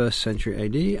in the 1st century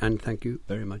AD, and thank you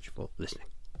very much for listening.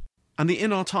 And the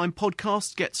In Our Time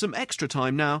podcast gets some extra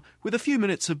time now with a few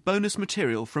minutes of bonus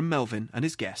material from Melvyn and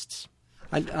his guests.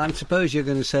 I suppose you're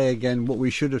going to say again what we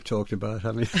should have talked about,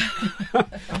 haven't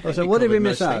you? So what did we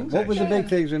miss out? What were the big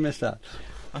things we missed out?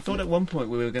 I thought at one point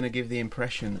we were going to give the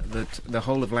impression that the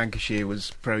whole of Lancashire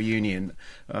was pro-union,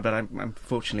 but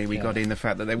unfortunately we got in the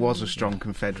fact that there was a strong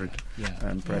Confederate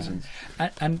presence.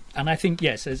 And I think,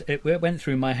 yes, as it went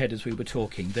through my head as we were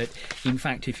talking, that in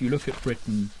fact if you look at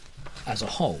Britain as a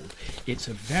whole, it's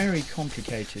a very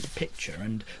complicated picture,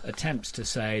 and attempts to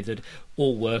say that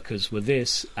all workers were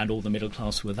this and all the middle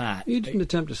class were that. You didn't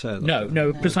attempt to say that.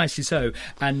 No, precisely so.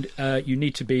 And you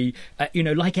need to be,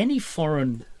 like any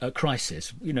foreign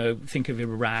crisis, think of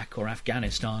Iraq or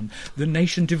Afghanistan, the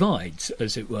nation divides,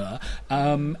 as it were.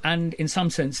 And in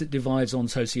some sense it divides on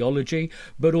sociology,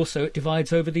 but also it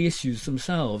divides over the issues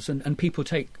themselves. And people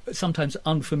take sometimes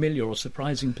unfamiliar or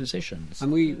surprising positions.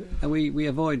 And we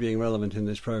avoid being relevant in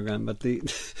this programme, but the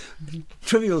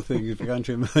trivial things began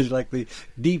to emerge, like the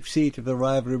deep seat of the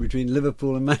rivalry between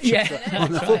Liverpool and Manchester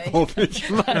on the football pitch.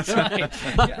 That's right.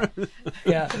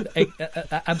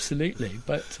 Absolutely.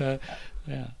 But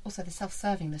also the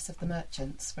self-servingness of the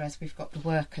merchants, whereas we've got the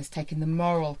workers taking the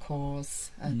moral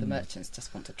cause, the merchants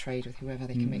just want to trade with whoever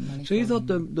they can make money. So you thought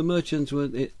the merchants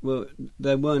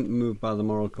they weren't moved by the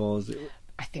moral cause?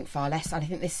 I think far less. And I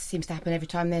think this seems to happen every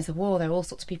time there's a war. There are all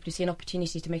sorts of people who see an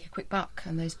opportunity to make a quick buck,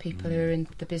 and those people who are in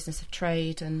the business of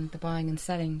trade and the buying and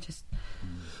selling just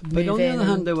But on the other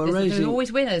hand, they were raising... There's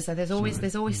always winners. So there's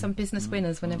always some business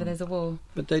winners whenever there's a war.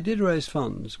 But they did raise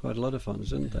funds, quite a lot of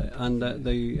funds, didn't they? And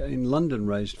they in London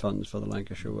raised funds for the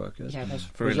Lancashire workers. Yeah,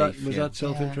 was that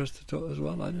self-interest as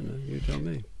well? I don't know. You tell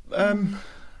me.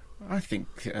 I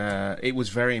think it was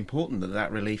very important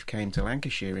that relief came to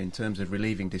Lancashire in terms of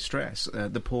relieving distress.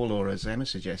 The poor law, as Emma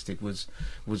suggested,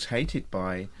 was hated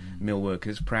by mill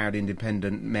workers, proud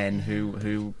independent men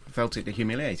who felt it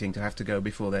humiliating to have to go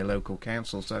before their local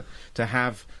council. So to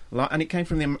have, and it came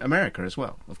from America as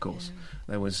well, of course.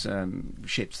 There was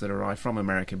ships that arrived from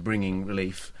America bringing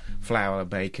relief, flour,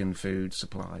 bacon, food,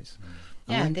 supplies.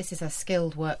 Yeah, and this is a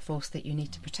skilled workforce that you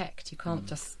need to protect. You can't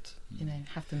just,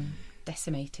 have them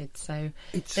decimated. So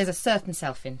there's a certain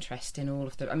self-interest in all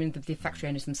of the... I mean, the factory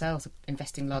owners themselves are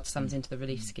investing large sums into the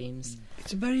relief schemes.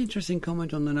 It's a very interesting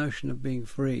comment on the notion of being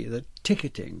free, that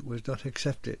ticketing was not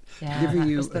accepted. Yeah, giving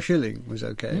you a shilling was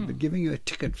okay, but giving you a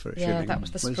ticket for a shilling... Yeah, that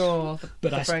was the straw.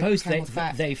 But I suppose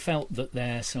they felt that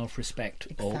their self-respect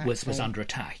was under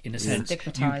attack, in a sense.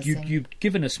 You've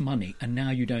given us money, and now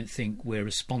you don't think we're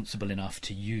responsible enough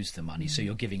to use the money, so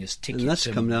you're giving us tickets. And that's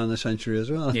come down the century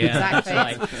as well. Yeah, exactly.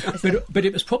 Right. But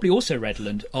it was probably also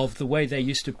redolent of the way they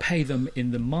used to pay them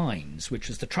in the mines, which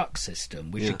was the truck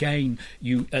system, which again,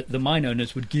 the mine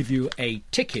owners would give you a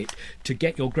ticket to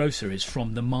get your groceries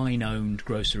from the mine-owned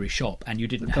grocery shop, and you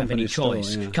didn't have any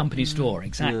choice. Company store,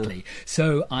 exactly. Yeah.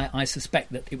 So I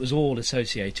suspect that it was all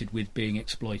associated with being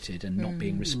exploited and not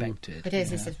being respected. It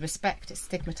is. It's respect. It's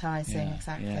stigmatising.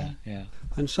 Exactly. Yeah.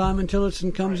 And Simon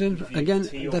Tillotson comes in again.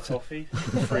 Tea or coffee,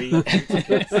 free.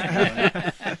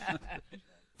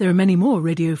 There are many more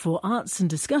Radio 4 arts and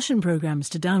discussion programmes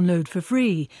to download for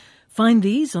free. Find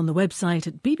these on the website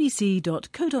at bbc.co.uk/Radio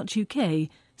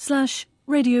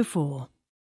 4.